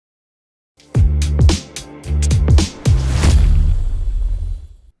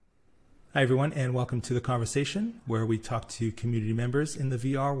Hi, everyone, and welcome to the conversation where we talk to community members in the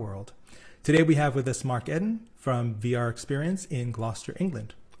VR world. Today we have with us Marc Edden from VR Experience in Gloucester,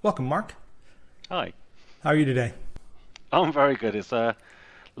 England. Welcome, Marc. Hi. How are you today? I'm very good. It's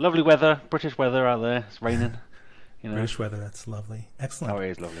lovely weather, British weather out there. It's raining. British weather, that's lovely. Excellent. Oh,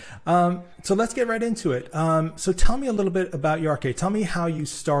 it is lovely. So let's get right into it. So tell me a little bit about your arcade. Tell me how you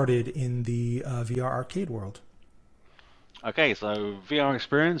started in the VR arcade world. Okay, so VR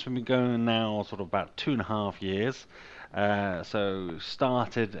Experience, we've been going now sort of about 2.5 years. So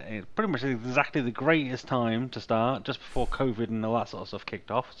started at pretty much exactly the greatest time to start, just before COVID and all that sort of stuff kicked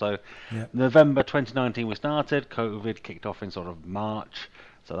off. So Yep. November 2019 we started, COVID kicked off in sort of March,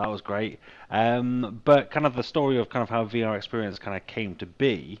 so that was great. But kind of the story of kind of how VR Experience kind of came to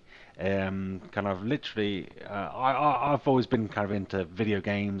be, kind of literally, I've always been kind of into video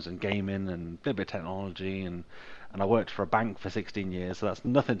games and gaming and a little bit of technology, and I worked for a bank for 16 years, so that's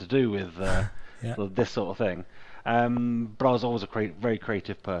nothing to do with Yeah. this sort of thing. But I was always a very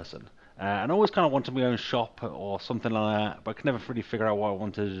creative person, and I always kind of wanted my own shop or something like that, but I could never really figure out what I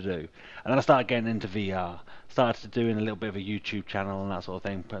wanted to do. And then I started getting into VR, started doing a little bit of a YouTube channel and that sort of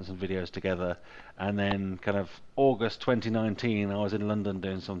thing, putting some videos together. And then kind of August 2019, I was in London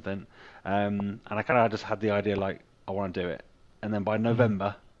doing something, and I kind of just had the idea like, I want to do it. And then by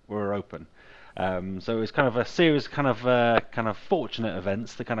November, we were open. So it's kind of a series kind of fortunate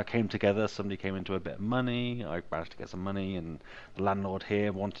events that kind of came together. Somebody came into a bit of money, I managed to get some money, and the landlord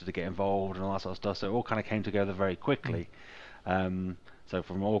here wanted to get involved and all that sort of stuff. So it all kind of came together very quickly. So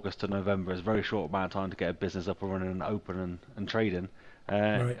from August to November is a very short amount of time to get a business up and running and open and trading.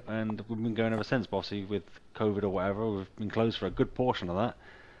 Right. And we've been going ever since. But obviously with COVID or whatever, we've been closed for a good portion of that.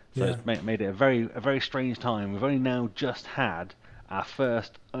 So Yeah. it's made it a very strange time. We've only now just had our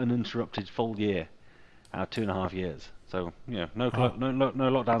first uninterrupted full year out of 2.5 years. So no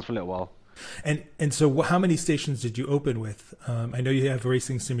lockdowns for a little while. And so how many stations did you open with? I know you have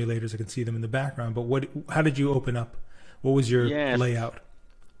racing simulators. I can see them in the background. But how did you open up? What was your layout?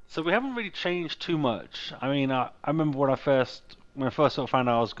 So we haven't really changed too much. I mean, I remember when I first sort of found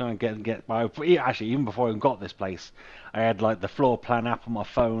out I was going to get my, actually even before I even got this place, I had like the floor plan app on my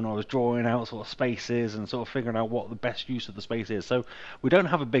phone. I was drawing out sort of spaces and sort of figuring out what the best use of the space is. So we don't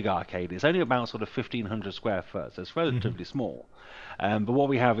have a big arcade. It's only about sort of 1,500 square foot, so it's relatively small. But what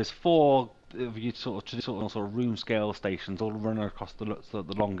we have is 4 traditional sort of room scale stations all running across the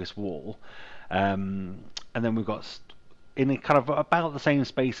longest wall, and then we've got in a kind of about the same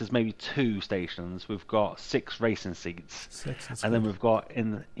space as maybe 2 stations, we've got 6 racing seats. And then we've got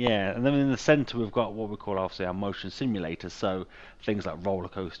and then in the centre we've got what we call obviously our motion simulators, so things like roller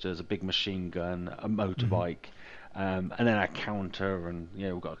coasters, a big machine gun, a motorbike, and then our counter, and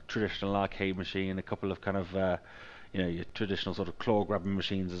we've got a traditional arcade machine, a couple of kind of your traditional sort of claw grabbing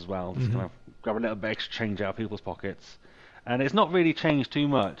machines as well, just kind of grab a little bit extra change out of people's pockets. And it's not really changed too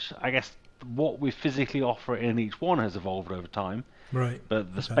much. I guess what we physically offer in each one has evolved over time, Right.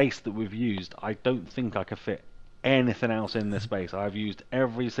 but the space that we've used, I don't think I could fit anything else in this space. I've used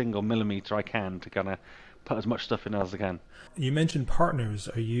every single millimeter I can to kind of put as much stuff in as I can. You mentioned partners.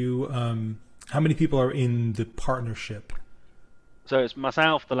 Are you? How many people are in the partnership? So it's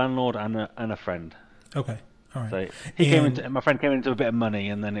myself, the landlord, and a friend. Okay. All right. So my friend came into a bit of money,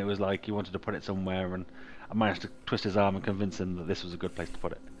 and then it was like he wanted to put it somewhere, and I managed to twist his arm and convince him that this was a good place to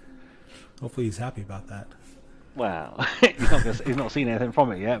put it. Hopefully he's happy about that. Well, he's not seen anything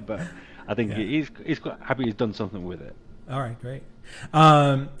from it yet, but I think he's quite happy he's done something with it. All right, great.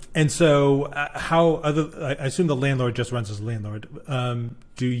 And so, I assume the landlord just runs as a landlord.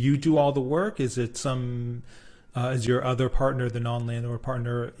 Do you do all the work? Is it is your other partner, the non-landlord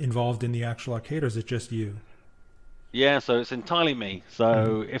partner, involved in the actual arcade, or is it just you? Yeah, so it's entirely me.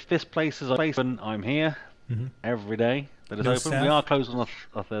 So if this place is open, I'm here every day that it's No open. staff? We are closed on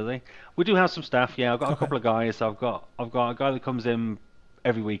a Thursday. We do have some staff. Yeah, I've got a couple of guys. I've got a guy that comes in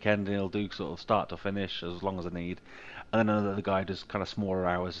every weekend, and he'll do sort of start to finish as long as I need. And then another guy does kind of smaller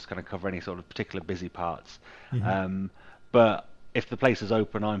hours, just kind of cover any sort of particular busy parts. But if the place is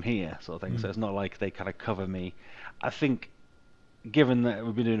open, I'm here, sort of thing. So it's not like they kind of cover me. I think, given that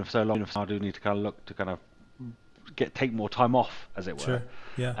we've been doing it for so long, I do need to kind of look to kind of take more time off, as it were. Sure.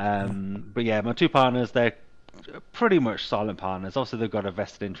 Yeah. But yeah, my 2 partners, they're pretty much silent partners. Obviously, they've got a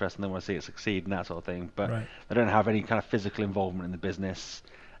vested interest and they want to see it succeed and that sort of thing. But they don't have any kind of physical involvement in the business.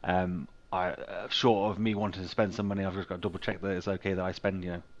 Short of me wanting to spend some money, I've just got to double check that it's okay that I spend,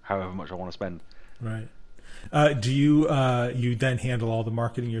 however much I want to spend. Right. Do you then handle all the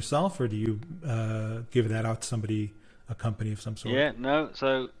marketing yourself, or do you give that out to somebody, a company of some sort? Yeah, no.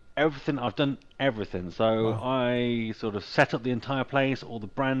 So everything. I've done everything. So Wow. I sort of set up the entire place, all the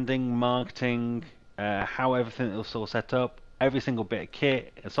branding, marketing, how everything was all set up, every single bit of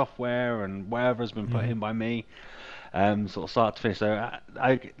kit, software, and whatever has been put Hmm. in by me, sort of start to finish. So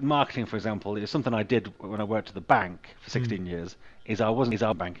marketing, for example, is something I did when I worked at the bank for Mm. 16 years. Is I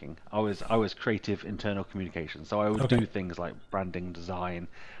wasn't banking. I was creative internal communication. So I would Okay. do things like branding, design,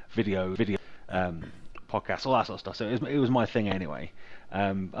 video, um, podcasts, all that sort of stuff. So it was my thing anyway.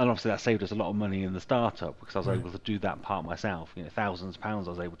 And obviously that saved us a lot of money in the startup because I was Right. able to do that part myself. Thousands of pounds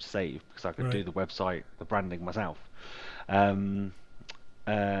I was able to save because I could Right. do the website, the branding myself. Um,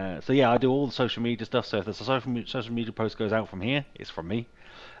 so yeah, I do all the social media stuff. So if there's a social media post goes out from here, it's from me.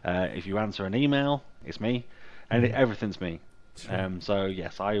 If you answer an email, it's me, and Mm. everything's me. Sure. So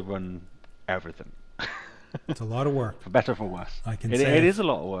yes, I run everything, It's a lot of work. for better or for worse. I can It say is a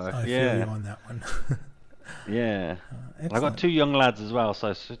lot of work. I feel you Yeah, on that one. yeah. And I've got Excellent. two young lads as well,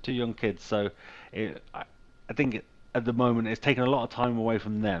 so two young kids. So I think at the moment it's taken a lot of time away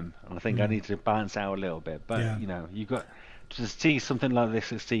from them, and I think I Mm. need to balance out a little bit. But Yeah. you got to see something like this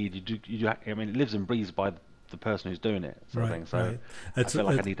succeed. I mean, it lives and breathes by the person who's doing it, sort of Right. thing. So Right. I It's feel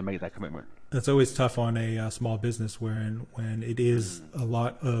like I it's need to make that commitment. it's always tough on a small business when it is Mm, a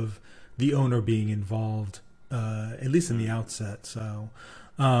lot of the owner being involved, at least in the mm. outset. So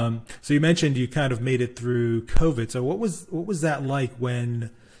you mentioned you kind of made it through COVID. So what was that like when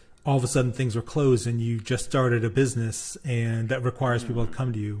all of a sudden things were closed and you just started a business and that requires people to Mm.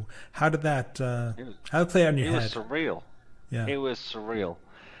 come to you? How did that It was how did it play out in your it was head? surreal. Yeah. It was surreal.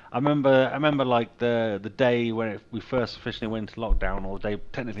 I remember like the day when we first officially went into lockdown, or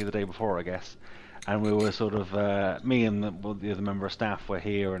technically the day before, I guess. And we were sort of me and the other member of staff were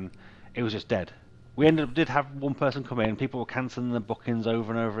here, and it was just dead. We did have one person come in. People were cancelling the bookings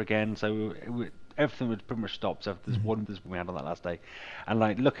over and over again, so everything was pretty much stopped. So there's Hmm. one this we had on that last day, and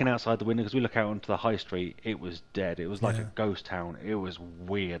like looking outside the window because we look out onto the high street, it was dead. It was like a Yeah. ghost town. It was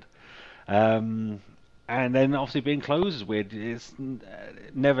weird. Um, and then obviously being closed is weird. It's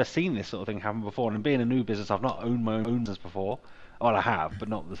never seen this sort of thing happen before. And being a new business, I've not owned my own business before. Well, I have, but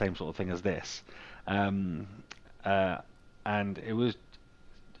not the same sort of thing as this. Um, uh, and it was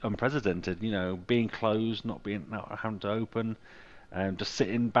unprecedented. Being closed, not having to open, just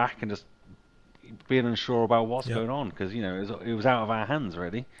sitting back and just being unsure about what's Yep. going on because it was out of our hands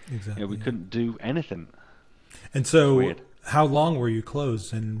really. We Exactly. Yeah. couldn't do anything. And It was so, weird. how long were you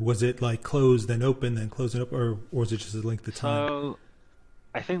closed? And was it like closed then open then closed and up, or was it just a length of time? So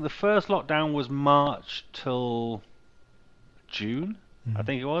I think the first lockdown was March till June, I Hmm.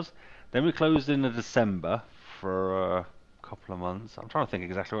 think it was. Then we closed in December for a couple of months. I'm trying to think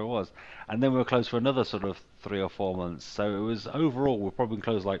exactly what it was. And then we were closed for another sort of 3 or 4 months. So it was overall, we're probably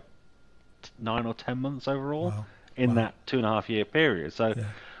closed like 9 or 10 months overall Wow. in Wow. that 2.5 year period. So, Yeah.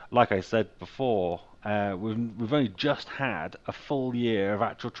 like I said before, we've only just had a full year of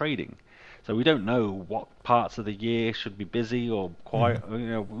actual trading. So we don't know what parts of the year should be busy or quiet.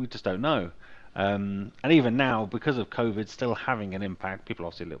 Hmm. We just don't know. And even now, because of COVID still having an impact, people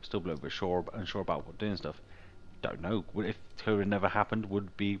obviously still a little bit unsure about what doing stuff. Don't know. If COVID never happened, would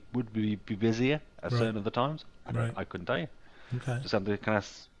we be busier at Right. certain other times? Right. I couldn't tell you. Okay. Just have to kind of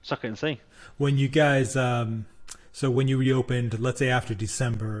suck it and see. When you guys, so when you reopened, let's say after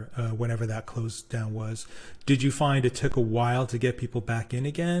December, whenever that close down was, did you find it took a while to get people back in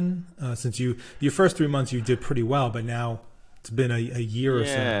again? Since your first 3 months you did pretty well, but now it's been a year or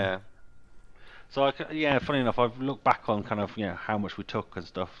so. Yeah. So yeah, funny enough, I've looked back on kind of how much we took and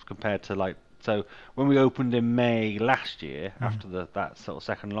stuff compared to like so when we opened in May last year Mhm. after that sort of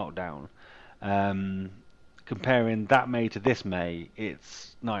second lockdown, um, comparing that May to this May,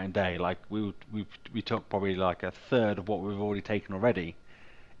 it's night and day. Like we took probably like a third of what we've already taken already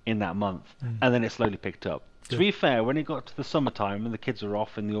in that month, Mm. and then it slowly picked up. To Good. be fair, when it got to the summertime and the kids were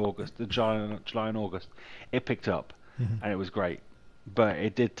off in the July and August, it picked up, Hmm. and it was great. But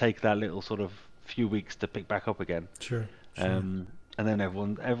it did take that little sort of few weeks to pick back up again. Sure. Sure. Um, and then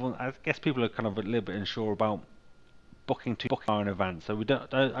everyone, I guess people are kind of a little bit unsure about booking too far in advance. So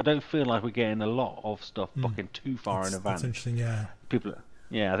I don't feel like we're getting a lot of stuff Mm. booking too far in That's advance. interesting. Yeah.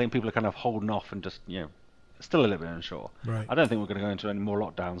 Yeah, I think people are kind of holding off and just still a little bit unsure. Right. I don't think we're going to go into any more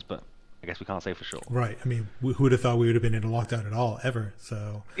lockdowns, but I guess we can't say for sure. Right. I mean, who would have thought we would have been in a lockdown at all ever?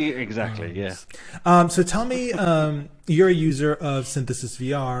 So. Exactly. Yeah. So tell me, you're a user of Synthesis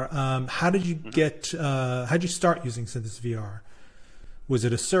VR. How did you how did you start using Synthesis VR? Was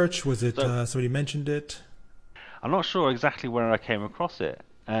it a search? Was it So somebody mentioned it? I'm not sure exactly where I came across it.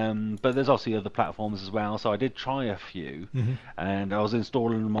 But there's obviously other platforms as well, so I did try a few, Hmm. and I was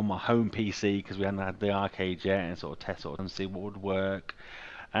installing them on my home PC because we hadn't had the arcade yet, and sort of test and see what would work.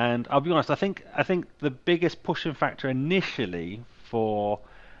 And I'll be honest, I think the biggest pushing factor initially for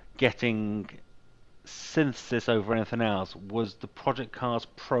getting synthesis over anything else was the Project Cars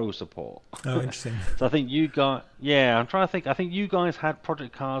Pro support. Oh, interesting. So I think you got, yeah, I'm trying to think. I think you guys had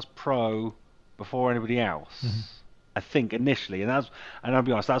Project Cars Pro before anybody else. Hmm. I think initially, and I'll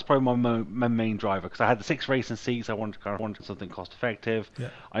be honest, that's probably my main driver because I had the 6 racing seats. I wanted something cost effective. Yeah.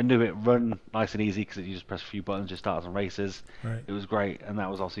 I knew it run nice and easy because you just press a few buttons, just start some races. Right. It was great, and that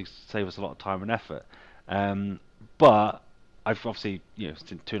was obviously save us a lot of time and effort. But I've obviously,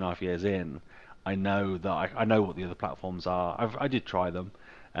 since 2.5 years in, I know that I know what the other platforms are. I did try them,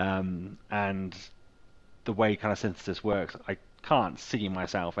 and the way kind of synthesis works, I can't see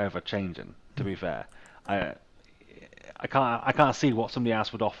myself ever changing. To be fair, I can't see what somebody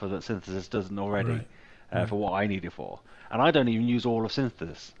else would offer that synthesis doesn't already, Right. for what I need it for. And I don't even use all of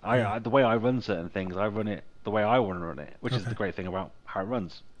synthesis. The way I run certain things, I run it the way I want to run it, which is the great thing about how it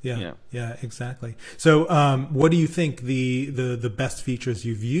runs. Yeah, yeah, exactly. So, what do you think the best features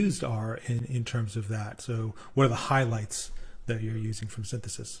you've used are in terms of that? So, what are the highlights that you're using from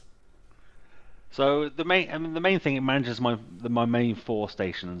synthesis? So the main thing, it manages my main 4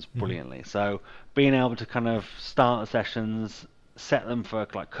 stations brilliantly. So being able to kind of start the sessions, set them for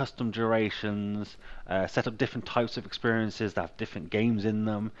like custom durations, set up different types of experiences that have different games in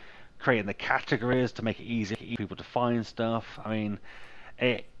them, creating the categories to make it easier for people to find stuff. I mean,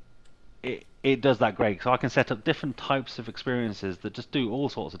 it does that great. So I can set up different types of experiences that just do all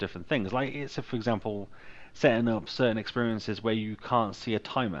sorts of different things. Like it's, for example, setting up certain experiences where you can't see a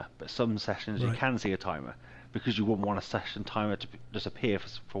timer, but some sessions you can see a timer because you wouldn't want a session timer to just appear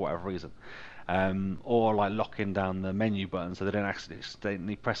for whatever reason. Or like locking down the menu button so they don't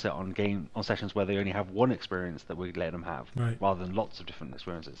accidentally press it on sessions where they only have one experience that we let them have, rather than lots of different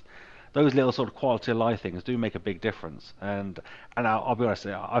experiences. Those little sort of quality of life things do make a big difference. And I'll be honest,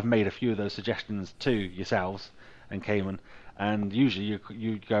 I've made a few of those suggestions to yourselves and Cayman. And usually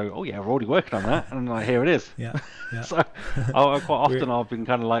you go, oh yeah, we're already working on that, and I'm like, here it is. Yeah. So quite often I've been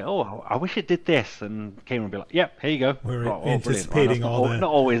kind of like, oh, I wish it did this, and Cayman will be like, yep, here you go. We're brilliant. anticipating Not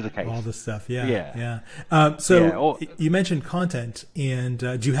always the case. all the stuff. Yeah, Yeah. So you mentioned content, and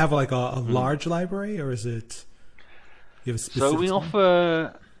do you have like a large library, or is it you have a specific? So we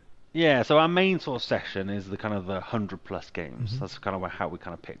offer. Yeah, so our main sort of session is the kind of the 100+ games. That's kind of how we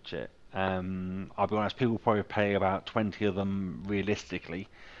kind of pitch it. I'll be honest, people probably play about 20 of them realistically,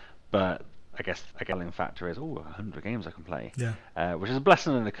 but I guess a galling factor is 100 games I can play, which is a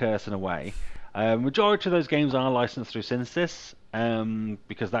blessing and a curse in a way. Majority of those games are licensed through Synthesis,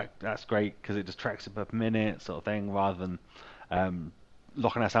 because that's great because it just tracks it per minute sort of thing, rather than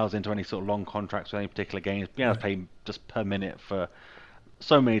locking ourselves into any sort of long contracts with any particular games. Being able to pay just per minute for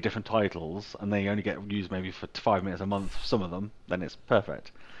so many different titles, and they only get used maybe for 5 minutes a month, some of them, then it's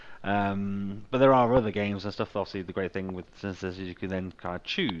perfect. But there are other games and stuff. Obviously, the great thing with synthesis is you can then kind of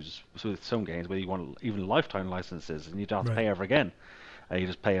choose. So with some games where you want even lifetime licenses, and you don't have to pay ever again. You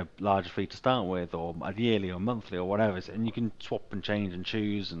just pay a larger fee to start with, or a yearly or monthly or whatever, and you can swap and change and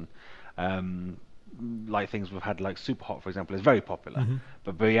choose. And like things we've had, like Super Hot, for example, is very popular.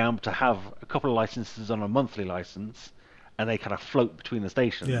 But being able to have a couple of licenses on a monthly license, and they kind of float between the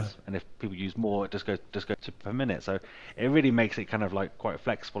stations, and if people use more, it just goes to per minute. So it really makes it kind of like quite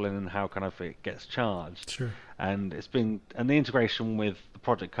flexible in how kind of it gets charged. Sure. And the integration with the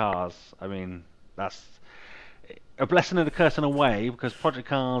Project Cars, I mean, that's a blessing and a curse in a way, because Project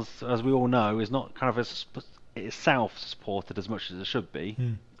Cars, as we all know, is not kind of itself supported as much as it should be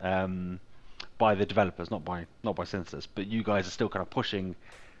by the developers, not by Synthesis. But you guys are still kind of pushing,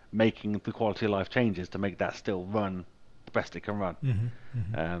 making the quality of life changes to make that still run best it can run.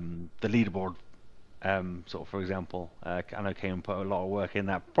 The leaderboard, sort of, for example, I know Cayman put a lot of work in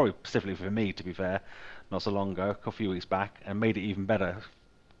that, probably specifically for me, to be fair, not so long ago, a few weeks back, and made it even better,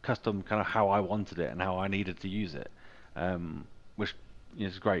 custom kind of how I wanted it and how I needed to use it, which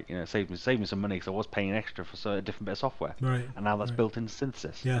is great. Saved me some money because I was paying extra for a different bit of software, and now that's built into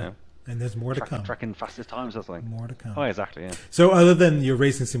Synthesis. And there's more to come. Tracking fastest times or something. More to come. Oh, exactly, yeah. So other than your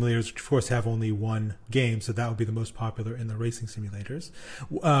racing simulators, which of course have only one game, so that would be the most popular in the racing simulators.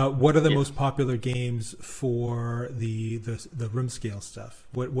 What are the most popular games for the room scale stuff?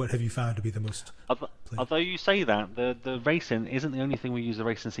 What have you found to be the most Although you say that, the racing isn't the only thing we use the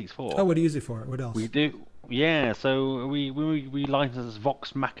racing seats for. Oh, what do you use it for? What else? We do. Yeah, so we license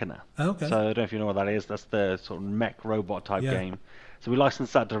Vox Machina. Oh, okay. So I don't know if you know what that is. That's the sort of mech robot type game. So we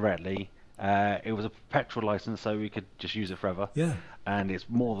licensed that directly. It was a perpetual license, so we could just use it forever. Yeah. And it's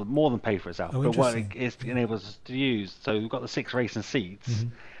more than pay for itself. Oh, but what it enables us to use, so we've got the 6 racing seats.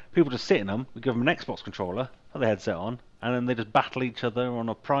 People just sit in them. We give them an Xbox controller, put the headset on, and then they just battle each other on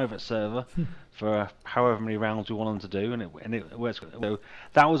a private server for however many rounds we want them to do, and it works. So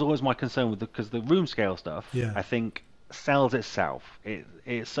that was always my concern with because the room scale stuff, Yeah. I think, sells itself.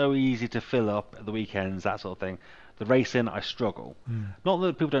 It's so easy to fill up at the weekends, that sort of thing. The racing, I struggle. Not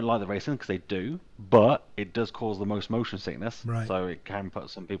that people don't like the racing, because they do, but it does cause the most motion sickness. Right. So it can put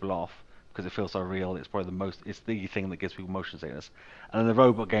some people off because it feels so real. It's probably it's the thing that gives people motion sickness. And then the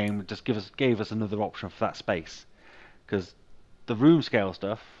robot game just gave us another option for that space, because the room scale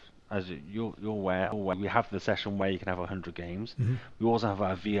stuff, as you're aware, we have the session where you can have 100 games. We also have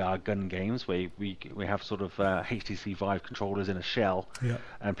our VR gun games where we have sort of HTC Vive controllers in a shell,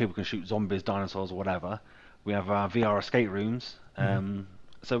 and people can shoot zombies, dinosaurs, or whatever. We have our VR escape rooms.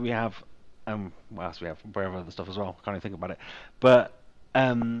 So we have, what else we have? Wherever other stuff as well. Can't even think about it. But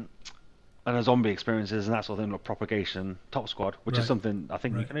and a zombie experiences and that sort of thing, like propagation, Top Squad, which is something I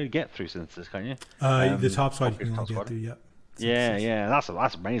think you can only get through Synthesis, can't you? The Top Squad you can only get through, Yeah, that's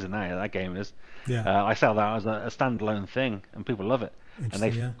amazing. That game is. I sell that as a standalone thing, and people love it, and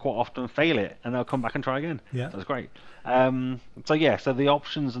they quite often fail it, and they'll come back and try again. So it's great. So the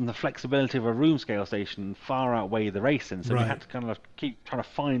options and the flexibility of a room scale station far outweigh the racing. So we had to kind of keep trying to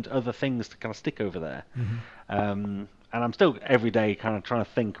find other things to kind of stick over there. And I'm still every day kind of trying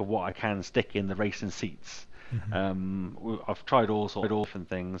to think of what I can stick in the racing seats. I've tried all sorts of different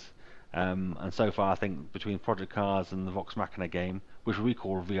things. And so far, I think between Project Cars and the Vox Machina game, which we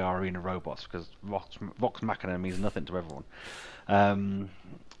call VR Arena Robots, because Vox Machina means nothing to everyone, and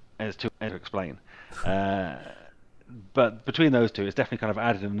it's too hard to explain. But between those two, it's definitely kind of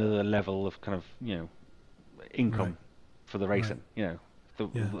added another level of kind of income for the racing.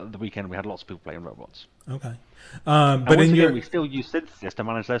 The weekend we had lots of people playing robots. Okay, but we still use Synthesis to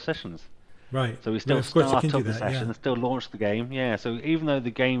manage those sessions. Right. So we still start up the session and still launch the game. Yeah. So even though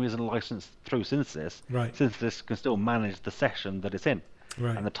the game isn't licensed through Synthesis, Synthesis can still manage the session that it's in.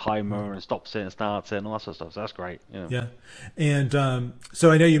 And the timer and stops it and starts it and all that sort of stuff. So that's great. Yeah. And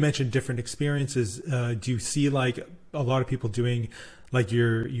so I know you mentioned different experiences. Do you see like a lot of people doing like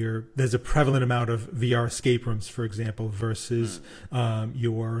there's a prevalent amount of VR escape rooms, for example, versus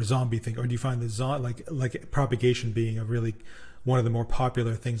your zombie thing, or do you find the like propagation being a really one of the more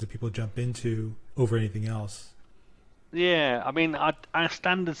popular things that people jump into over anything else? Yeah, I mean, our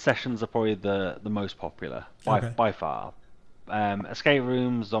standard sessions are probably the most popular by far. Escape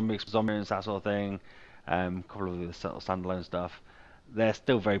rooms, zombies, that sort of thing. A couple of the sort of standalone stuff. They're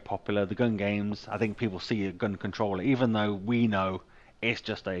still very popular. The gun games, I think people see a gun controller, even though we know it's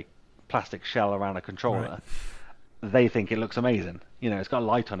just a plastic shell around a controller. They think it looks amazing. It's got a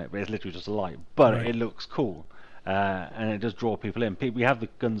light on it, but it's literally just a light. But it looks cool. And it does draw people in. We have the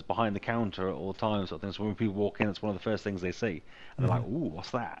guns behind the counter at all times, sort of things. So when people walk in, it's one of the first things they see, and they're like, "Ooh,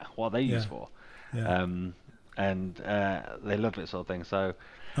 what's that? What are they used for?" And they love it, sort of thing. So,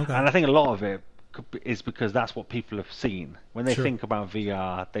 and I think a lot of it is because that's what people have seen when they think about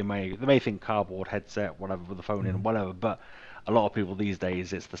VR. They may think cardboard headset, whatever, with the phone in, whatever. But a lot of people these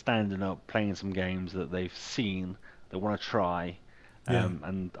days, it's the standing up, playing some games that they've seen, they want to try.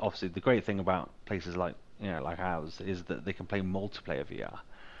 And obviously, the great thing about places like ours is that they can play multiplayer VR.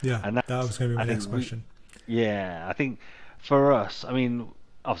 And that was going to be my next question. I think for us, I mean,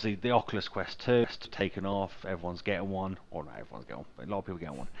 obviously the Oculus Quest 2 is taken off. Everyone's getting one, or not everyone's getting one, but a lot of people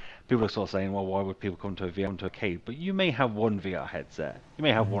get one. People are sort of saying, well, why would people come to a VR, to arcade? But you may have one VR headset. You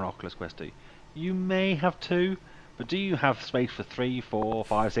may have one Oculus Quest 2. You may have two, but do you have space for 3, 4,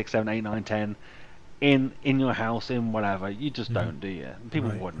 5, 6, 7, 8, 9, 10 in your house, in whatever? You just don't, do you?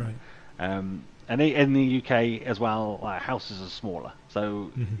 People wouldn't. And in the UK as well, houses are smaller,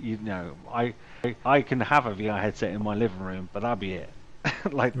 so I can have a VR headset in my living room, but that'll be it.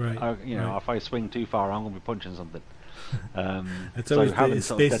 If I swing too far, I'm going to be punching something. It's always having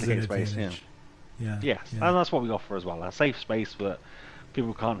sort of dedicated space. And that's what we offer as well—a safe space that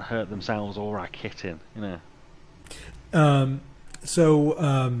people can't hurt themselves or our kit in.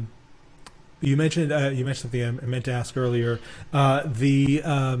 You mentioned something I meant to ask earlier.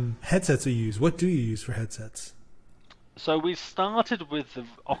 The headsets you use. What do you use for headsets? So we started with the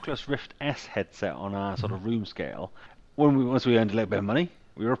Oculus Rift S headset on our sort of room scale. Once we earned a little bit of money,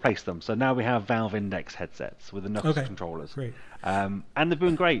 we replaced them. So now we have Valve Index headsets with the Knuckles controllers. Great. And they've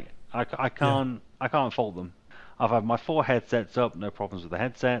been great. I can't fault them. I've had my 4 headsets up, no problems with the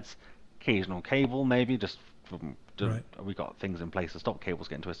headsets. Occasional cable, maybe we got things in place to stop cables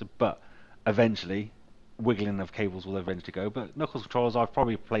getting twisted, but eventually wiggling of cables will eventually go. But Knuckles controllers, I've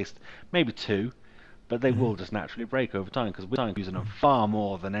probably replaced maybe 2, but they will just naturally break over time because we're using them far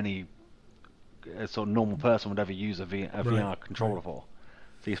more than any sort of normal person would ever use a VR controller for.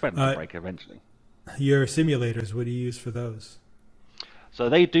 So you expect them to break eventually. Your simulators, what do you use for those? So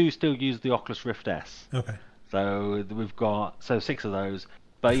they do still use the Oculus Rift S. Okay. So we've got 6 of those,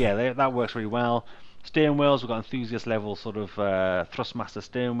 but yeah, that works really well. Steering wheels, we've got enthusiast level sort of Thrustmaster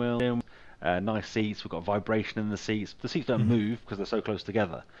steering wheel. Nice seats. We've got vibration in the seats. The seats don't move because they're so close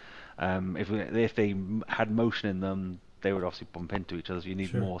together. If they had motion in them, they would obviously bump into each other. So you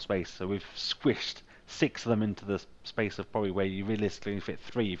need more space. So we've squished 6 of them into the space of probably where you realistically fit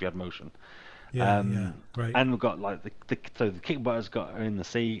 3 if you had motion. Right. And we've got like the kick buttons are in the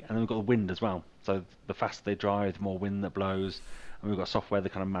seat, and then we've got the wind as well. So the faster they drive, the more wind that blows, and we've got software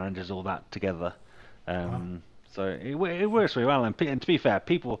that kind of manages all that together. So it works really well. And to be fair,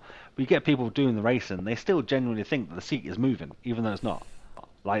 we get people doing the racing, they still genuinely think that the seat is moving, even though it's not.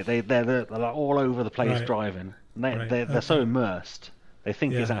 Like they're like all over the place driving. And they're so immersed, they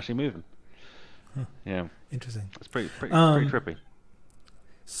think it's actually moving. Huh. Yeah, interesting. It's pretty trippy.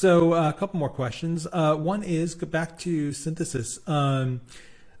 So a couple more questions. One is, go back to synthesis.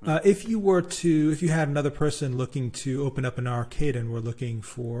 If you had another person looking to open up an arcade and were looking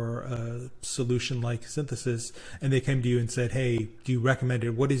for a solution like synthesis, and they came to you and said, "Hey, do you recommend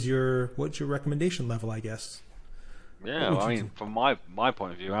it? What's your recommendation level?" I guess. Yeah, well, I mean, from my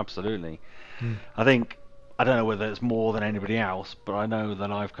point of view, absolutely. I don't know whether it's more than anybody else, but I know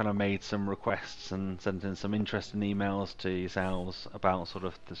that I've kind of made some requests and sent in some interesting emails to yourselves about sort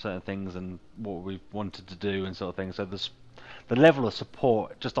of the certain things and what we've wanted to do and sort of things. So the level of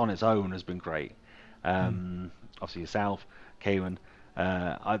support just on its own has been great. Obviously yourself, Kayman,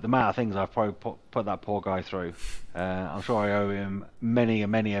 the amount of things I've probably put that poor guy through. I'm sure I owe him many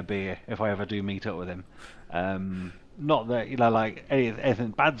a beer if I ever do meet up with him. Not that like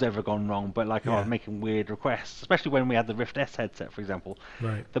anything bad's ever gone wrong, but like I was making weird requests, especially when we had the Rift S headset, for example.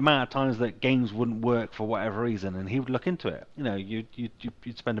 Right. The amount of times that games wouldn't work for whatever reason, and he would look into it.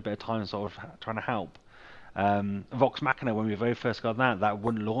 You'd spend a bit of time sort of trying to help. Vox Machina, when we very first got that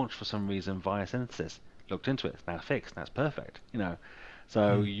wouldn't launch for some reason via Synthesis. Looked into it, it's now fixed, now it's perfect.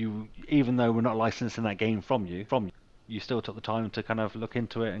 So you, even though we're not licensing that game from you still took the time to kind of look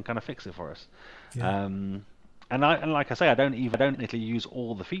into it and kind of fix it for us. Yeah. And like I say, I don't necessarily use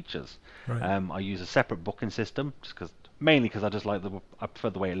all the features. Right. I use a separate booking system, just mainly because I just I prefer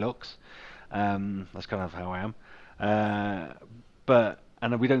the way it looks. That's kind of how I am.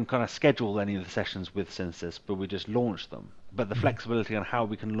 And we don't kind of schedule any of the sessions with Synthesis, but we just launch them. But the flexibility on how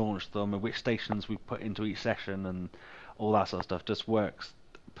we can launch them and which stations we put into each session and all that sort of stuff just works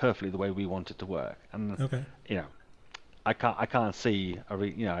perfectly the way we want it to work. And I can't see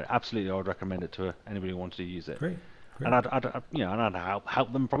absolutely I would recommend it to anybody who wanted to use it. Great. And I'd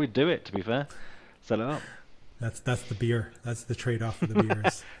help them probably do it, to be fair. Set it up. That's the beer. That's the trade-off for the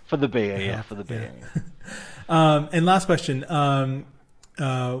beers. For the beer, for the beer. Yeah. And last question.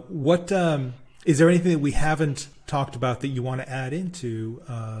 What is there anything that we haven't talked about that you want to add into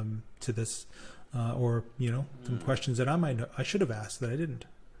to this, or some questions that I should have asked that I didn't?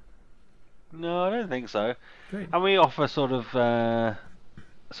 No, I don't think so. Great. And we offer sort of the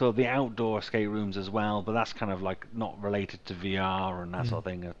outdoor escape rooms as well, but that's kind of like not related to VR and that sort of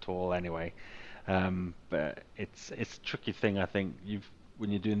thing at all anyway. But it's a tricky thing, I think. When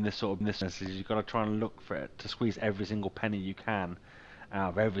you're doing this sort of business, you've got to try and look for it to squeeze every single penny you can out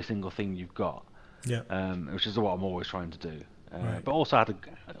of every single thing you've got. Yeah. Which is what I'm always trying to do. Right. But also how to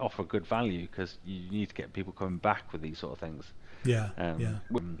offer good value, because you need to get people coming back with these sort of things. Yeah.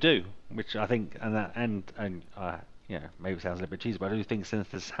 We do, which I think, maybe it sounds a little bit cheesy, but I do think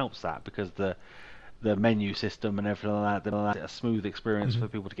Synthesis helps that, because the menu system and everything like that, a smooth experience for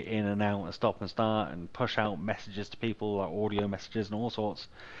people to get in and out and stop and start and push out messages to people, like audio messages and all sorts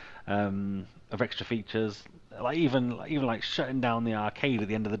of extra features. Like even like shutting down the arcade at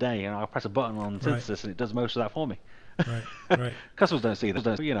the end of the day, and I'll press a button on Synthesis and it does most of that for me. Right. Customers don't see this,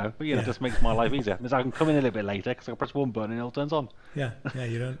 but it just makes my life easier. Because I can come in a little bit later because I can press one button and it all turns on. Yeah.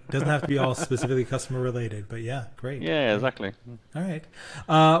 It doesn't have to be all specifically customer related, but great. Yeah, exactly. All right.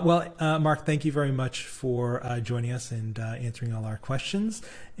 Marc, thank you very much for joining us and answering all our questions,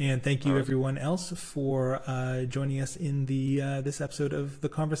 and thank you everyone else for joining us in this episode of The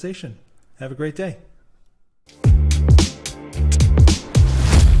conVRsation. Have a great day.